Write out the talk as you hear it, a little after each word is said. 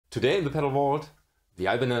Today in the pedal vault, the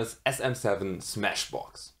Ibanez SM7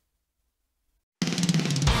 Smashbox.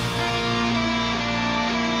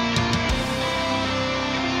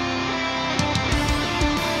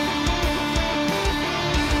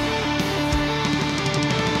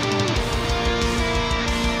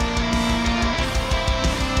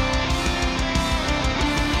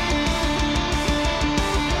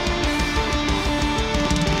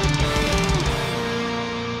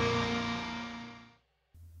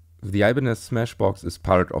 The Ibanez Smashbox is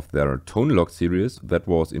part of their Tone Lock series that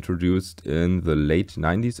was introduced in the late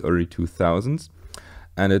 90s, early 2000s.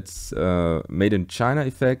 And it's made in China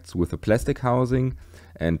effects with a plastic housing,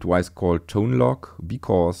 and why it's called Tone Lock,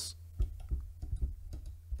 because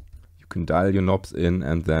you can dial your knobs in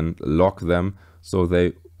and then lock them so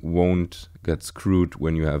they won't get screwed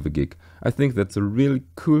when you have a gig. I think that's a really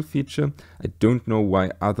cool feature. I don't know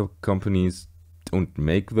why other companies don't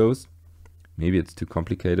make those. Maybe it's too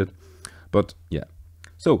complicated, but yeah.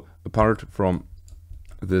 So apart from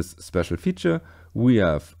this special feature, we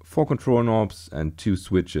have 4 control knobs and 2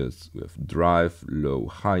 switches. We have drive, low,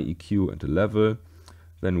 high EQ and a level.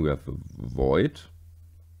 Then we have a void,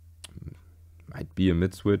 might be a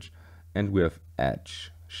mid switch, and we have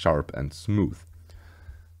edge, sharp and smooth.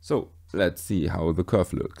 So let's see how the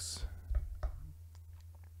curve looks.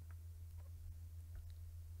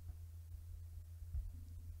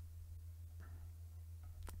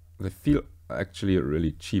 They feel actually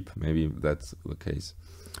really cheap. Maybe that's the case.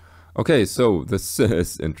 Okay, so this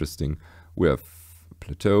is interesting. We have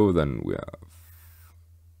plateau, then we have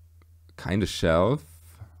kind of shelf,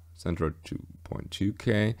 centered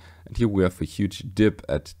 2.2K, and here we have a huge dip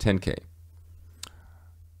at 10K.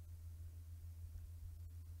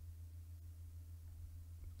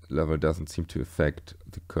 Level doesn't seem to affect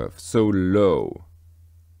the curve. So low.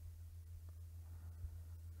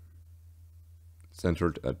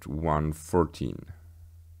 Centered at 114.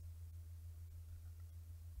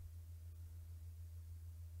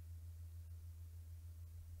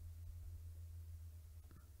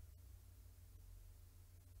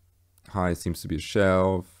 High seems to be a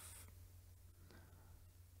shelf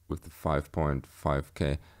with the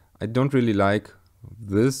 5.5K. I don't really like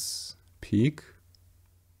this peak,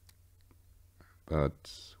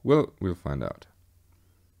 but we'll find out.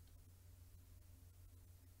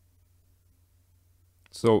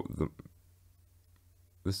 So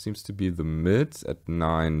this seems to be the mids at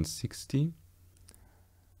 960.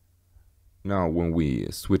 Now when we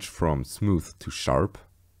switch from smooth to sharp.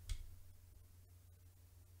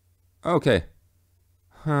 Okay.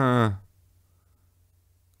 Huh.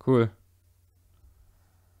 Cool.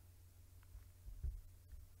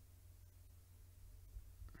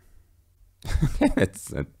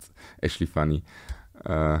 that's actually funny.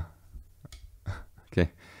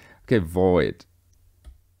 Okay. Okay, void.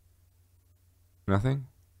 Nothing?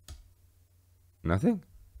 Nothing?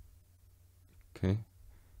 Okay.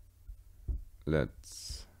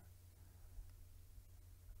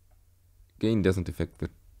 Gain doesn't affect the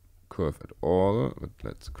curve at all, but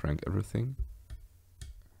let's crank everything.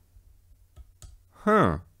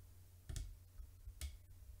 Huh.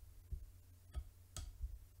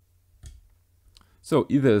 So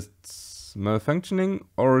either it's malfunctioning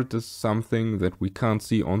or it is something that we can't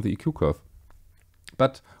see on the EQ curve.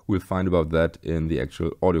 But we'll find about that in the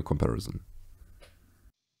actual audio comparison.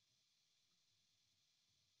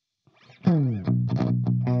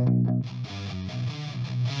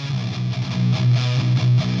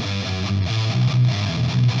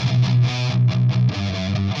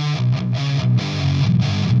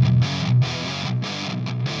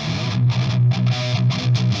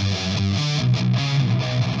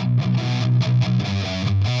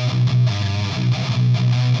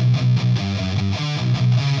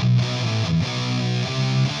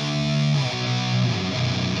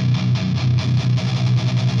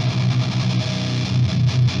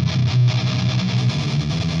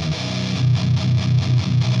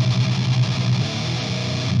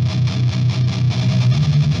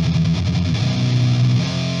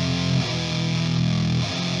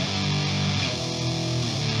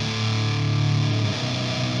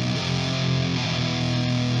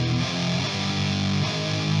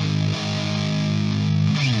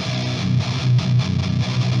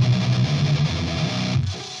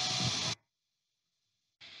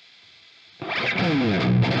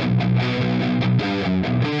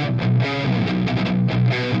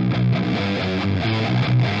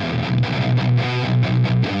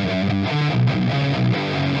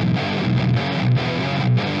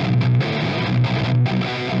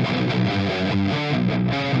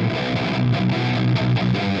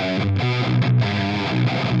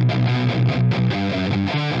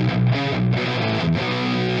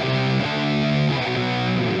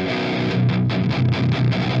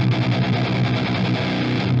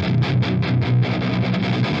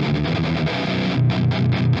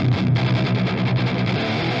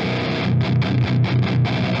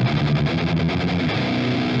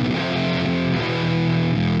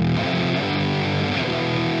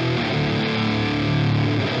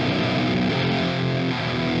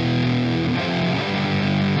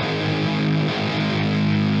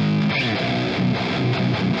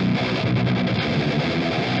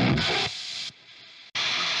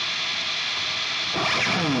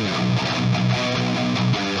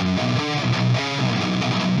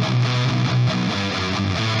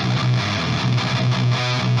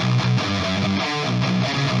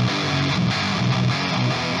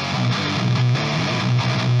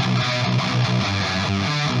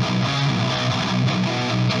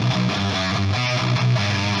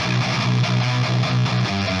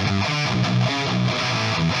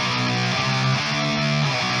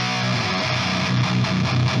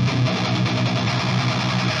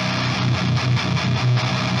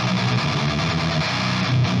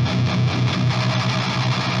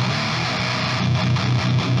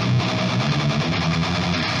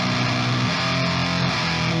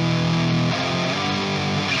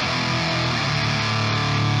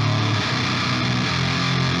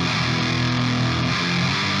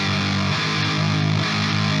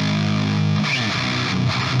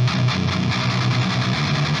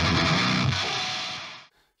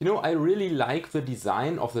 I really like the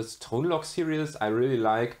design of this tone lock series. I really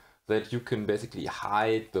like that you can basically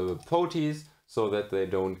hide the poties so that they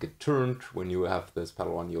don't get turned when you have this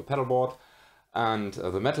pedal on your pedal board. And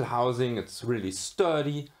the metal housing, it's really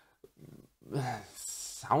sturdy.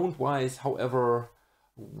 Sound-wise, however,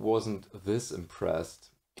 wasn't this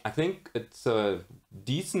impressed. I think it's a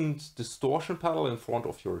decent distortion pedal in front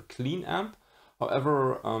of your clean amp.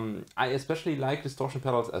 However, I especially like distortion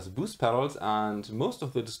pedals as boost pedals, and most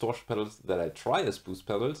of the distortion pedals that I try as boost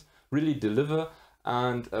pedals really deliver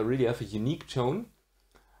and really have a unique tone.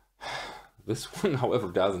 This one, however,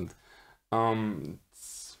 doesn't.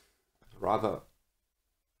 It's rather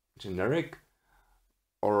generic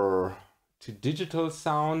or too digital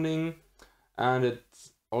sounding, and it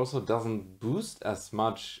also doesn't boost as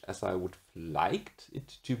much as I would have liked it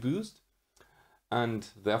to boost, and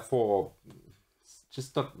therefore it's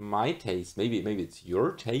just not my taste. Maybe it's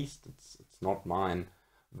your taste, it's not mine.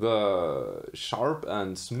 The sharp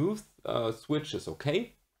and smooth switch is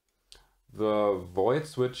okay. The void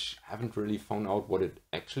switch, I haven't really found out what it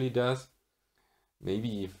actually does.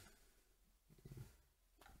 Maybe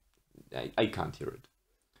I can't hear it.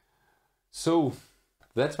 So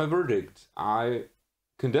that's my verdict. I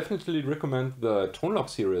can definitely recommend the Tone Lock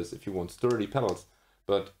series if you want sturdy pedals,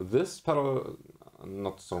 but this pedal,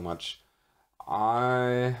 not so much.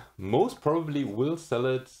 I most probably will sell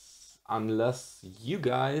it unless you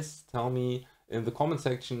guys tell me in the comment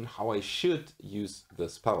section how I should use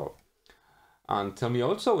this pedal. And tell me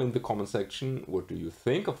also in the comment section, what do you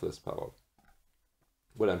think of this pedal?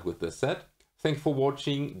 Well, and with this said, thanks for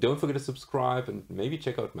watching. Don't forget to subscribe and maybe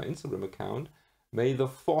check out my Instagram account. May the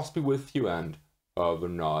force be with you and have a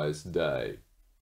nice day.